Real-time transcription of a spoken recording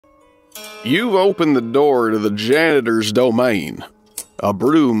You've opened the door to the janitor's domain, a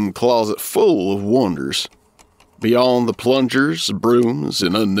broom closet full of wonders. Beyond the plungers, brooms,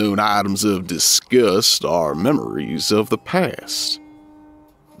 and unknown items of disgust are memories of the past.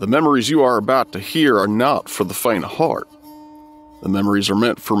 The memories you are about to hear are not for the faint of heart. The memories are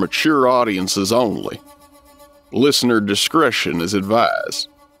meant for mature audiences only. Listener discretion is advised.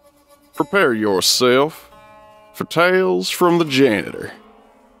 Prepare yourself for Tales from the Janitor.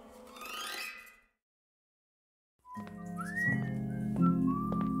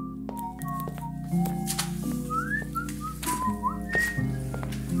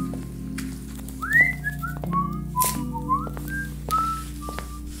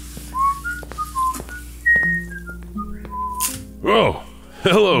 Oh,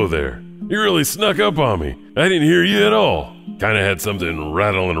 hello there. You really snuck up on me. I didn't hear you at all. Kinda had something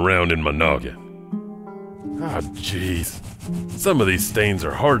rattling around in my noggin. Ah, jeez. Some of these stains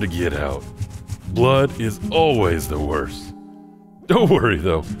are hard to get out. Blood is always the worst. Don't worry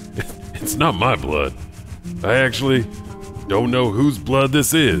though, it's not my blood. I actually don't know whose blood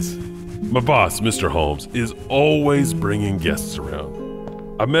this is. My boss, Mr. Holmes, is always bringing guests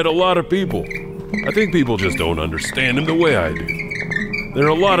around. I've met a lot of people. I think people just don't understand him the way I do. There are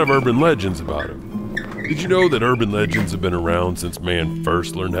a lot of urban legends about him. Did you know that urban legends have been around since man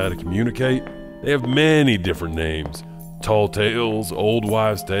first learned how to communicate? They have many different names. Tall tales, old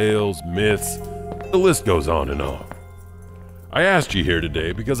wives' tales, myths. The list goes on and on. I asked you here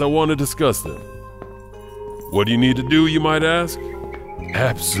today because I want to discuss them. What do you need to do, you might ask?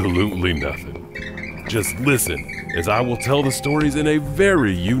 Absolutely nothing. Just listen as I will tell the stories in a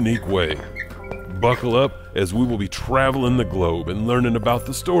very unique way. Buckle up as we will be traveling the globe and learning about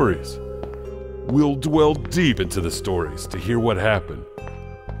the stories. We'll dwell deep into the stories to hear what happened.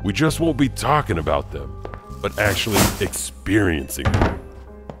 We just won't be talking about them, but actually experiencing them.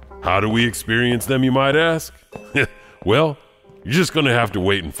 How do we experience them, you might ask? Well, you're just gonna have to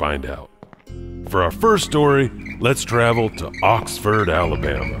wait and find out. For our first story, let's travel to Oxford,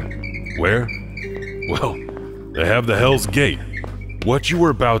 Alabama. Where? Well, they have the Hell's Gate. What you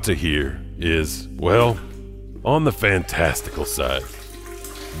were about to hear is, well, on the fantastical side.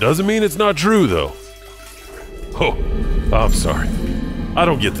 Doesn't mean it's not true, though. Oh, I'm sorry. I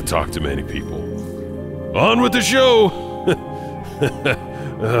don't get to talk to many people. On with the show!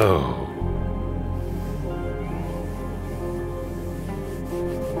 Oh.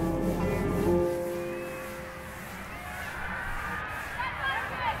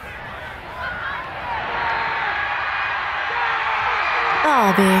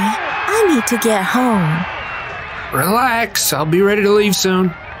 Bobby, I need to get home. Relax, I'll be ready to leave soon.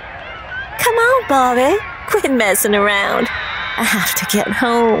 Come on, Bobby. Quit messing around. I have to get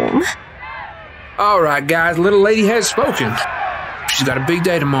home. All right, guys, little lady has spoken. She's got a big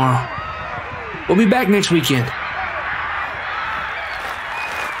day tomorrow. We'll be back next weekend.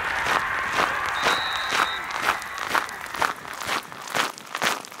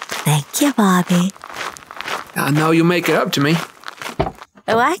 Thank you, Bobby. I know you'll make it up to me.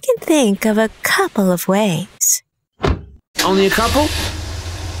 Oh, I can think of a couple of ways. Only a couple?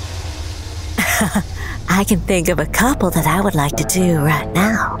 I can think of a couple that I would like to do right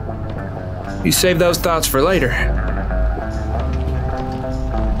now. You save those thoughts for later.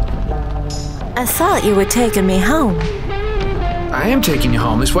 I thought you were taking me home. I am taking you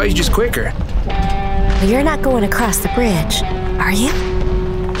home. This way's just quicker. But you're not going across the bridge, are you?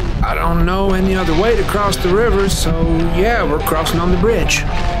 I don't know any other way to cross the river, so yeah, we're crossing on the bridge.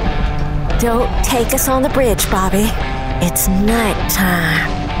 Don't take us on the bridge, Bobby. It's nighttime.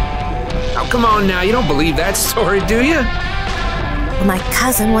 Oh, come on now. You don't believe that story, do you? Well, my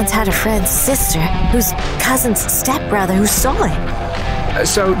cousin once had a friend's sister, whose cousin's stepbrother, who saw it.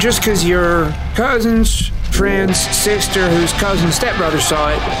 So just because your cousin's friend's sister, whose cousin's stepbrother saw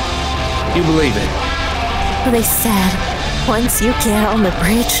it, you believe it? Well, they said, once you get on the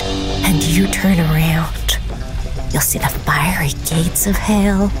bridge and you turn around, you'll see the fiery gates of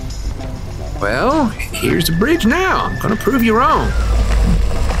hell. Well, here's the bridge now. I'm gonna prove you wrong.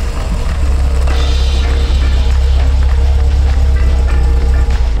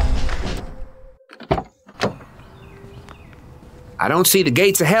 I don't see the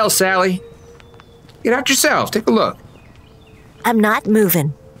gates of hell, Sally. Get out yourself. Take a look. I'm not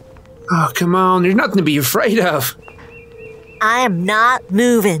moving. Oh, come on. There's nothing to be afraid of. I am not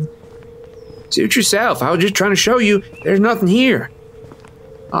moving. Suit yourself. I was just trying to show you there's nothing here.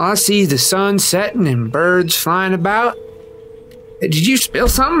 All I see is the sun setting and birds flying about. Hey, did you spill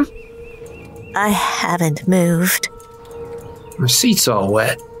something? I haven't moved. My seat's all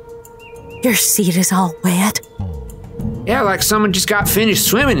wet. Your seat is all wet. Yeah, like someone just got finished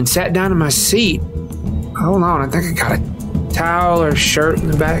swimming and sat down in my seat. Hold on, I think I got a towel or shirt in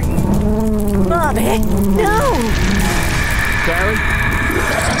the back. Bobby, no! Sally?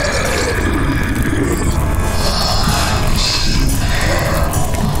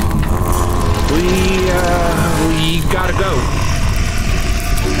 We gotta go.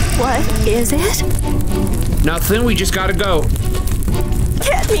 What is it? Nothing, we just gotta go.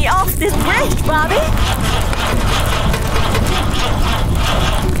 Get me off this bridge, Bobby!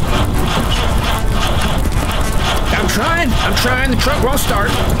 I'm trying, the truck won't start.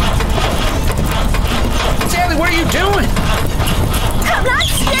 Sally, what are you doing? I'm not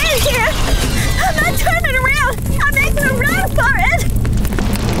staying here! I'm not turning around! I'm making a run for it!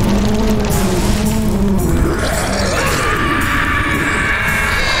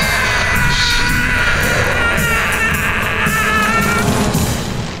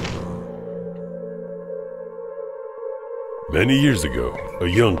 Many years ago, a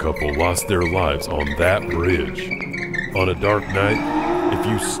young couple lost their lives on that bridge. On a dark night, if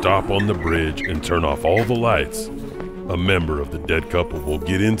you stop on the bridge and turn off all the lights, a member of the dead couple will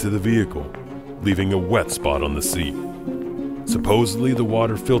get into the vehicle, leaving a wet spot on the seat. Supposedly, the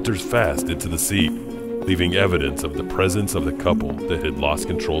water filters fast into the seat, leaving evidence of the presence of the couple that had lost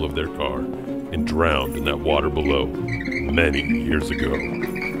control of their car and drowned in that water below many years ago.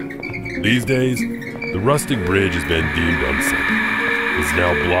 These days, the rustic bridge has been deemed unsafe. It's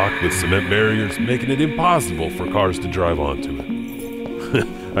now blocked with cement barriers, making it impossible for cars to drive onto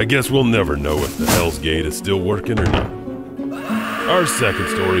it. I guess we'll never know if the Hell's Gate is still working or not. Our second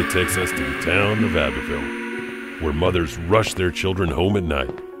story takes us to the town of Abbeville, where mothers rush their children home at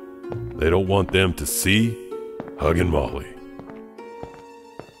night. They don't want them to see Huggin' Molly.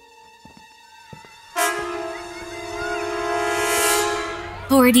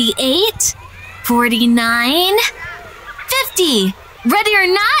 $48, $49, $50. Ready or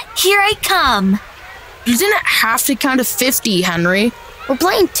not, here I come. You didn't have to count to 50, Henry. We're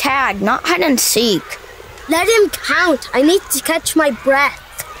playing tag, not hide and seek. Let him count. I need to catch my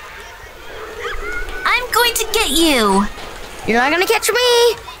breath. I'm going to get you. You're not gonna catch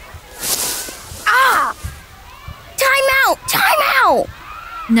me. Ah! Time out! Time out!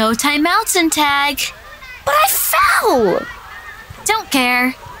 No timeouts in tag. But I fell! Don't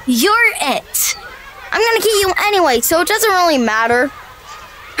care. You're it. I'm gonna get you anyway, so it doesn't really matter.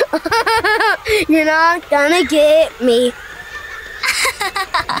 You're not gonna get me.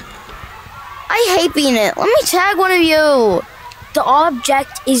 I hate being it. Let me tag one of you. The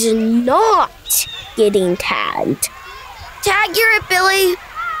object is not getting tagged. Tag, you're it, Billy.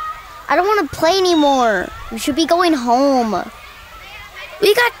 I don't want to play anymore. We should be going home.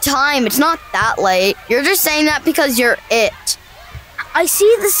 We got time. It's not that late. You're just saying that because you're it. I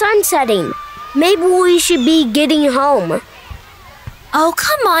see the sun setting. Maybe we should be getting home. Oh,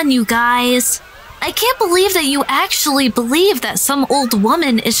 come on, you guys. I can't believe that you actually believe that some old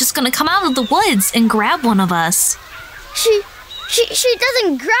woman is just gonna come out of the woods and grab one of us. She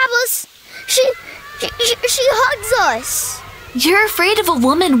doesn't grab us. She hugs us. You're afraid of a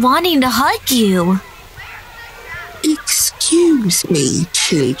woman wanting to hug you. Excuse me,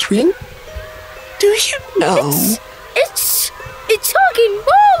 children. Do you know? It's Huggin'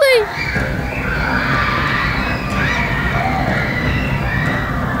 Molly.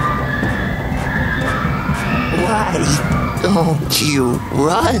 Why don't you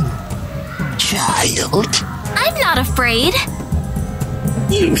run, child? I'm not afraid.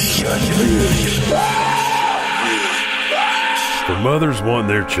 You should. For mothers wanting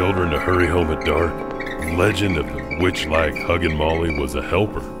their children to hurry home at dark, the legend of the witch-like Huggin' Molly was a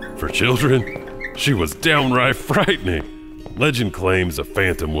helper. For children, she was downright frightening. Legend claims a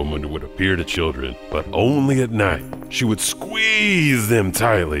phantom woman would appear to children, but only at night. She would squeeze them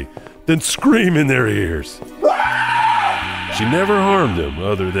tightly, then scream in their ears. She never harmed them,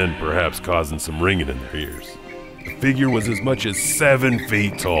 other than perhaps causing some ringing in their ears. The figure was as much as 7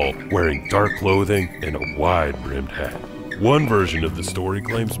 feet tall, wearing dark clothing and a wide-brimmed hat. One version of the story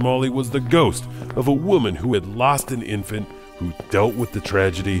claims Molly was the ghost of a woman who had lost an infant who dealt with the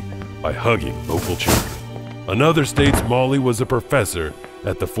tragedy by hugging local children. Another states Molly was a professor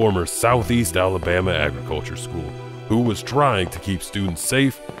at the former Southeast Alabama Agriculture School who was trying to keep students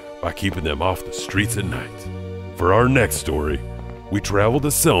safe by keeping them off the streets at night. For our next story, we travel to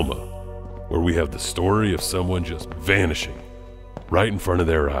Selma, where we have the story of someone just vanishing right in front of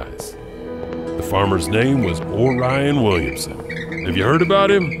their eyes. The farmer's name was Aaryn Williamson. Have you heard about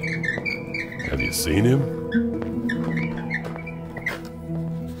him? Have you seen him?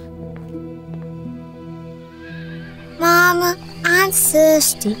 Mama, I'm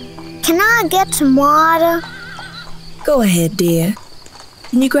thirsty. Can I get some water? Go ahead, dear.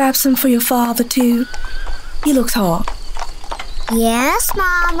 Can you grab some for your father, too? He looks hot. Yes,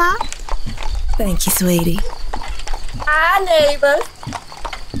 Mama. Thank you, sweetie. Hi, neighbors.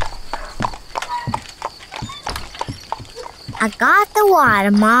 I got the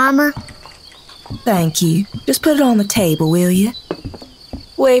water, Mama. Thank you. Just put it on the table, will you?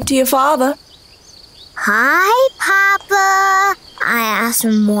 Wave to your father. Hi, Papa. I have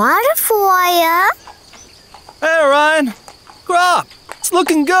some water for you. Hey, Ryan. Crop. It's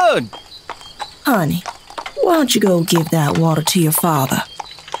looking good. Honey, why don't you go give that water to your father?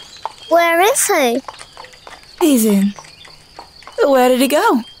 Where is he? He's in. Where did he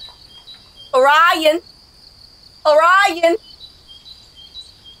go? Orion. Orion.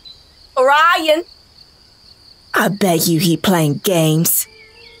 Orion. I bet you he playing games.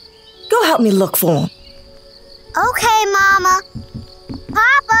 Go help me look for him. Okay, Mama.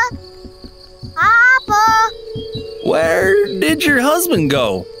 Papa. Papa. Where did your husband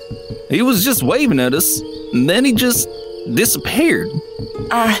go? He was just waving at us, and then he just disappeared.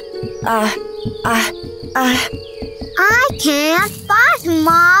 I can't find him,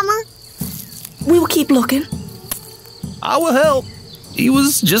 Mama. We will keep looking. I will help. He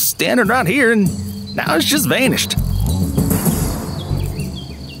was just standing right here, and now he's just vanished.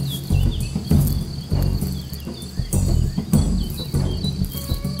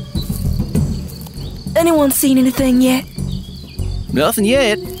 Anyone seen anything yet? Nothing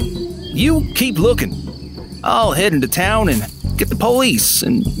yet. You keep looking. I'll head into town and get the police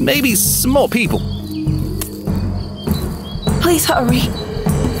and maybe some more people. Please hurry.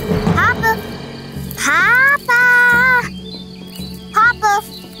 Papa. Papa. Papa.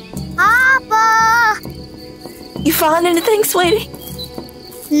 Papa. You find anything, sweetie?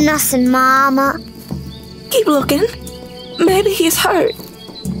 Nothing, Mama. Keep looking. Maybe he's hurt.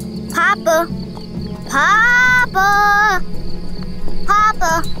 Papa. Papa.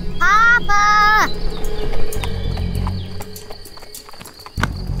 Papa. Papa.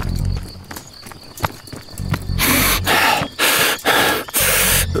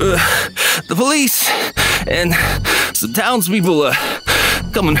 The police and some townspeople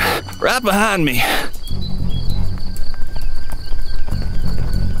coming right behind me.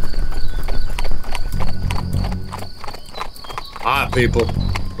 All right, people,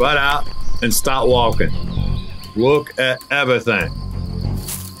 right out and start walking. Look at everything.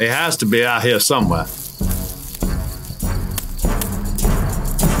 It has to be out here somewhere.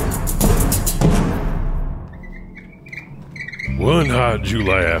 One hot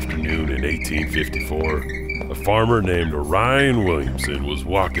July afternoon in 1854, a farmer named Aaryn Williamson was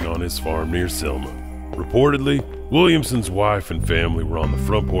walking on his farm near Selma. Reportedly, Williamson's wife and family were on the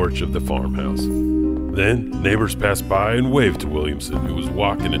front porch of the farmhouse. Then, neighbors passed by and waved to Williamson, who was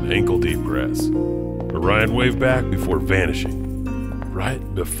walking in ankle-deep grass. Aaryn waved back before vanishing, right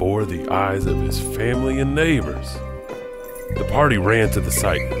before the eyes of his family and neighbors. The party ran to the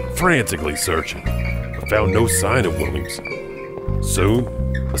site, frantically searching, but found no sign of Williamson. Soon,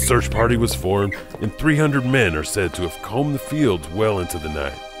 a search party was formed, and 300 men are said to have combed the fields well into the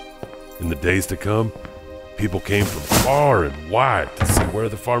night. In the days to come, people came from far and wide to see where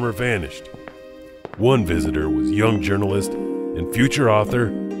the farmer vanished. One visitor was young journalist and future author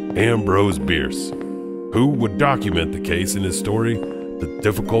Ambrose Bierce, who would document the case in his story, The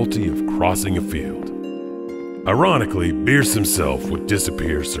Difficulty of Crossing a Field. Ironically, Bierce himself would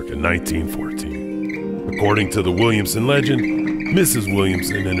disappear circa 1914. According to the Williamson legend, Mrs.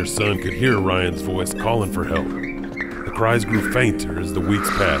 Williamson and her son could hear Ryan's voice calling for help. The cries grew fainter as the weeks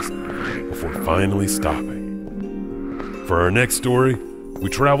passed, before finally stopping. For our next story, we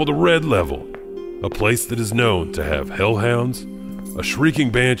travel to Red Level, a place that is known to have hellhounds, a shrieking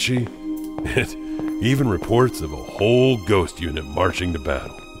banshee, and even reports of a whole ghost unit marching to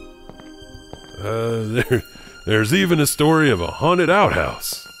battle. There's even a story of a haunted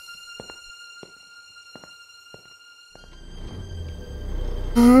outhouse.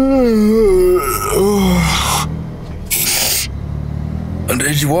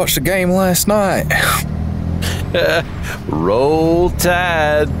 Did you watch the game last night? Roll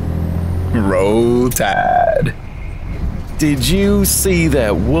Tide. Roll Tide. Did you see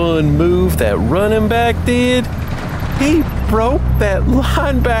that one move that running back did? He broke that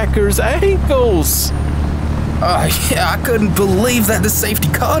linebacker's ankles. Yeah, I couldn't believe that the safety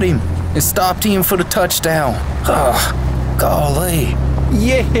caught him and stopped him for the touchdown. Oh, golly.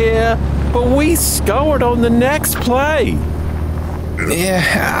 Yeah, but we scored on the next play. Yeah,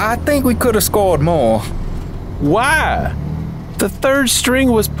 I think we could have scored more. Why? The third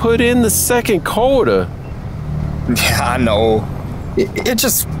string was put in the second quarter. Yeah, I know. It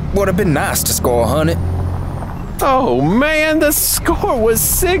just would have been nice to score 100. Oh man, the score was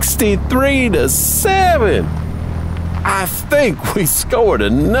 63-7. I think we scored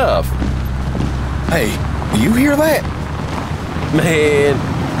enough. Hey, you hear that? Man,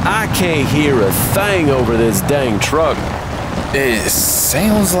 I can't hear a thing over this dang truck. It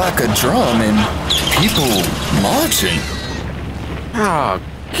sounds like a drum and people marching. Oh,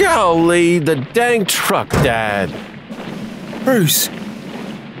 golly, the dang truck died. Bruce,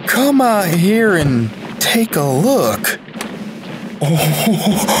 come out here and take a look.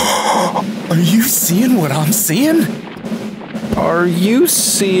 Oh, are you seeing what I'm seeing? Are you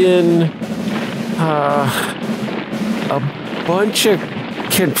seeing a bunch of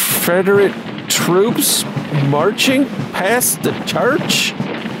Confederate troops marching past the church?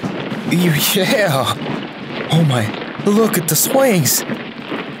 Yeah. Oh my, look at the swings.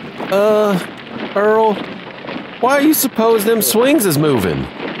 Earl, why you suppose them swings is moving?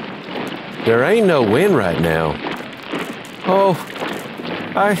 There ain't no wind right now. Oh,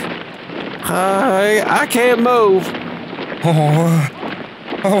 I can't move. Oh,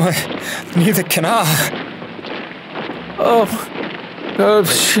 neither can I.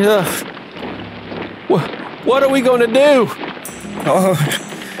 What are we gonna do?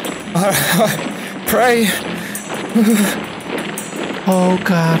 Pray. Oh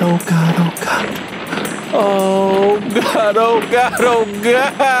God, oh God, oh God. Oh God, oh God, oh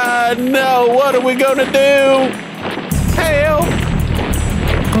God. No, what are we gonna do? Help!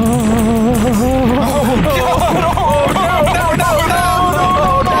 Oh God,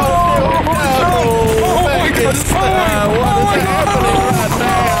 Make it stop. What is happening right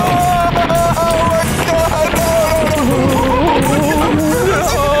now?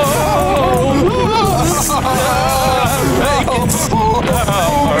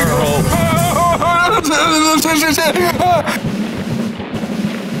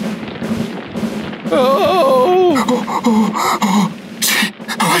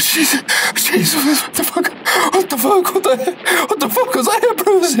 Jesus, what the fuck was that,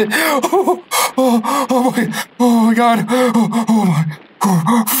 Bruce? Oh my God,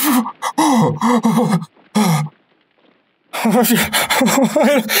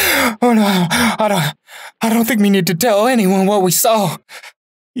 oh no, I don't think we need to tell anyone what we saw.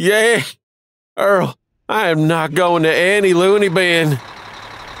 Yeah, Earl, I am not going to any loony bin.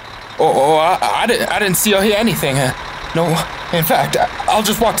 I didn't see or hear anything. No, in fact, I'll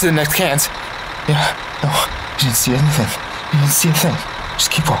just walk to the next cans. Yeah, no, you didn't see anything. You didn't see a thing.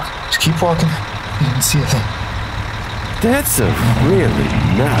 Just keep walking. Just keep walking. You didn't see a thing. That's a really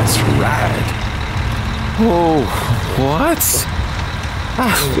nice ride. Oh, what?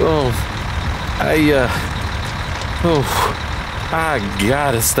 I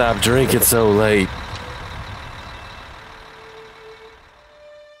gotta stop drinking so late.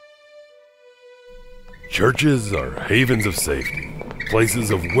 Churches are havens of safety,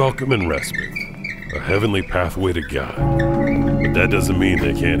 places of welcome and respite, a heavenly pathway to God. But that doesn't mean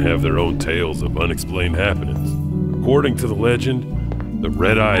they can't have their own tales of unexplained happenings. According to the legend, the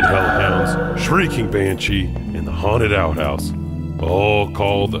red-eyed hellhounds, shrieking banshee, and the haunted outhouse all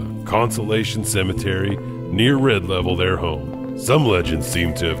call the Consolation Cemetery near Red Level their home. Some legends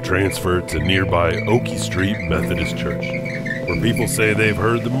seem to have transferred to nearby Oakey Street Methodist Church, where people say they've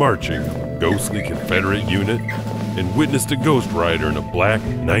heard the marching of a ghostly Confederate unit and witnessed a ghost rider in a black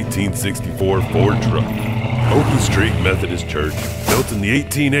 1964 Ford truck. Oakey Street Methodist Church, built in the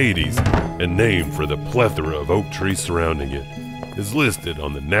 1880s and named for the plethora of oak trees surrounding it, is listed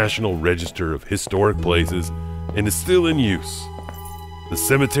on the National Register of Historic Places and is still in use. The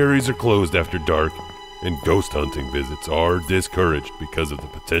cemeteries are closed after dark, and ghost hunting visits are discouraged because of the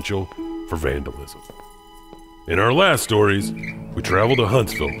potential for vandalism. In our last stories, we travel to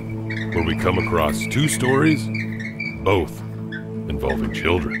Huntsville, where we come across two stories, both involving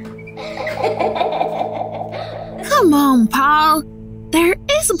children. Come on, Paul. There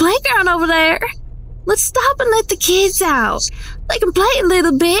is a playground over there. Let's stop and let the kids out. They can play a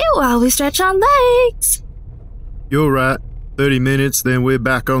little bit while we stretch our legs. You're right. 30 minutes, then we're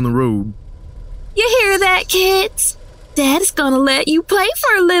back on the road. You hear that, kids? Dad's gonna let you play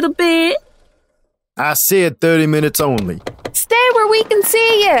for a little bit. I said 30 minutes only. Stay where we can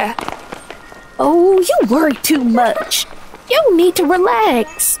see you. Oh, you worry too much. You need to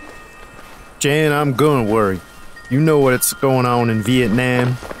relax. Jan, I'm gonna worry. You know what's going on in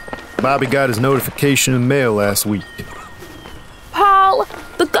Vietnam. Bobby got his notification in the mail last week. Paul,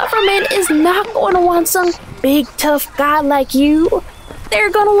 the government is not going to want some big tough guy like you. They're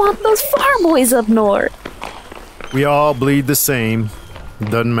going to want those farm boys up north. We all bleed the same.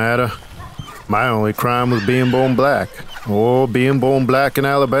 Doesn't matter. My only crime was being born black. Or being born black in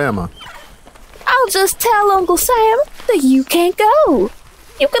Alabama. I'll just tell Uncle Sam that you can't go.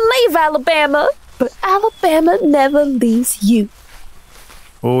 You can leave Alabama, but Alabama never leaves you.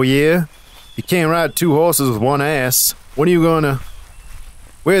 Oh, yeah? You can't ride 2 horses with 1 ass. When are you gonna...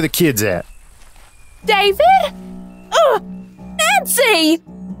 Where are the kids at? David? Nancy!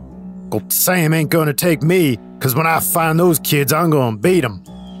 Uncle Sam ain't gonna take me, 'cause when I find those kids, I'm gonna beat them.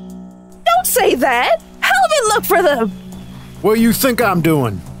 Don't say that! Help me look for them! What do you think I'm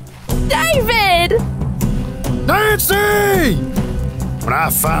doing? David! Nancy! When I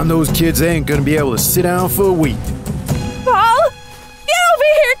find those kids, they ain't gonna be able to sit down for a week. Paul, get over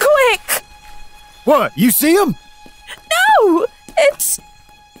here quick! What, you see them? No! It's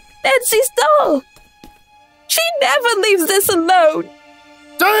Nancy's doll. She never leaves this alone.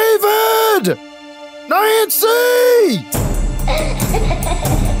 David! Nancy!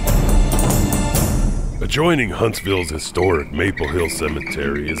 Adjoining Huntsville's historic Maple Hill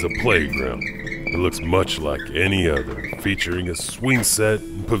Cemetery is a playground that looks much like any other, featuring a swing set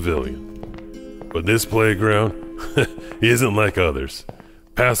and pavilion. But this playground isn't like others.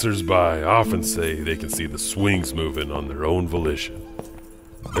 Passers-by often say they can see the swings moving on their own volition,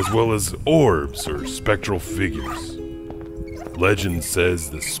 as well as orbs or spectral figures. Legend says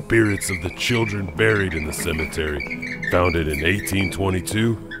the spirits of the children buried in the cemetery, founded in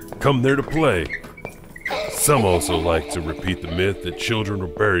 1822, come there to play. Some also like to repeat the myth that children were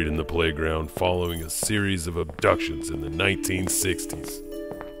buried in the playground following a series of abductions in the 1960s.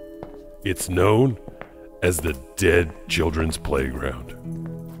 It's known as the Dead Children's Playground.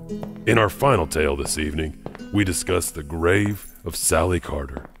 In our final tale this evening, we discuss the grave of Sally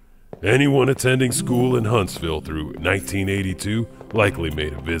Carter. Anyone attending school in Huntsville through 1982 likely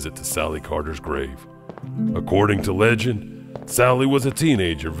made a visit to Sally Carter's grave. According to legend, Sally was a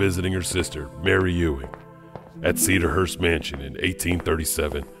teenager visiting her sister, Mary Ewing, at Cedarhurst Mansion in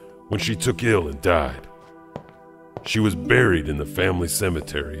 1837 when she took ill and died. She was buried in the family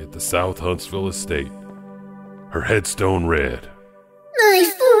cemetery at the South Huntsville estate. Her headstone read, "My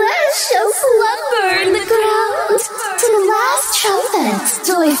flesh shall slumber in the ground to the last trumpet's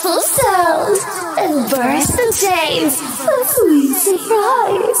joyful sound, and burst the days of sweet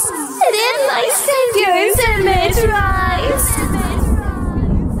surprise, and in my Savior's image rise."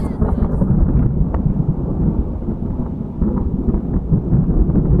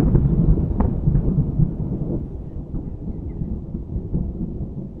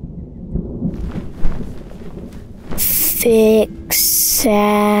 Fix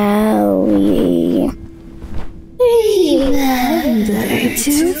Sally. Remember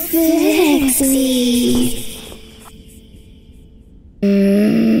to fix me.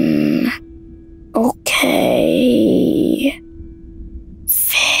 Okay.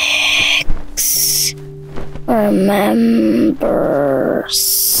 Fix. Remember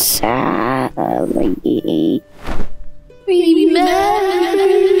Sally. Remember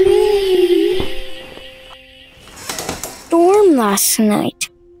me. Storm last night.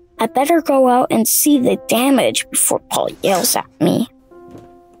 I better go out and see the damage before Paul yells at me.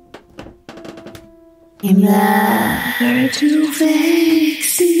 Remember to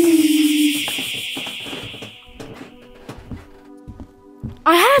fix me.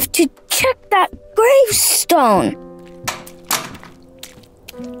 I have to check that gravestone.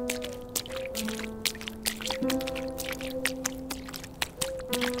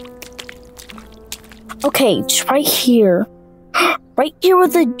 Okay, it's right here. Right here where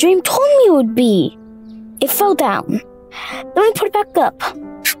the dream told me it would be. It fell down. Let me put it back up.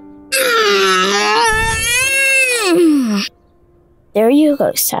 There you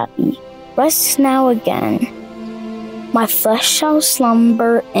go, Sally. Rest now again. My flesh shall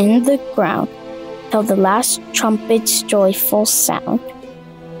slumber in the ground till the last trumpet's joyful sound.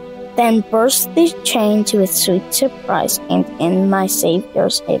 Then burst the chain to its sweet surprise, and in my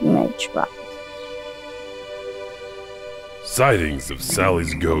Savior's image rise. Sightings of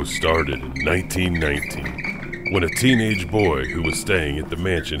Sally's ghost started in 1919, when a teenage boy who was staying at the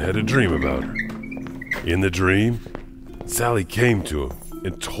mansion had a dream about her. In the dream, Sally came to him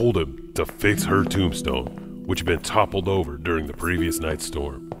and told him to fix her tombstone, which had been toppled over during the previous night's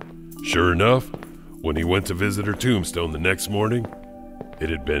storm. Sure enough, when he went to visit her tombstone the next morning, it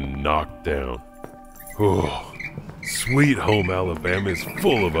had been knocked down. Oh, Sweet Home Alabama is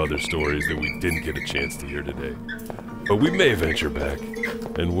full of other stories that we didn't get a chance to hear today. But we may venture back,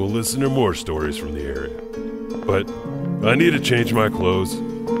 and we'll listen to more stories from the area. But I need to change my clothes.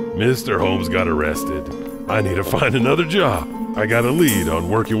 Mr. Holmes got arrested. I need to find another job. I got a lead on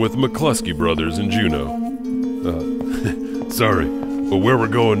working with McCluskey Brothers in Juneau. Sorry, but where we're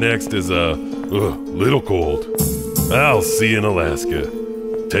going next is, little cold. I'll see you in Alaska.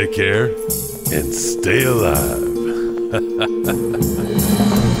 Take care, and stay alive.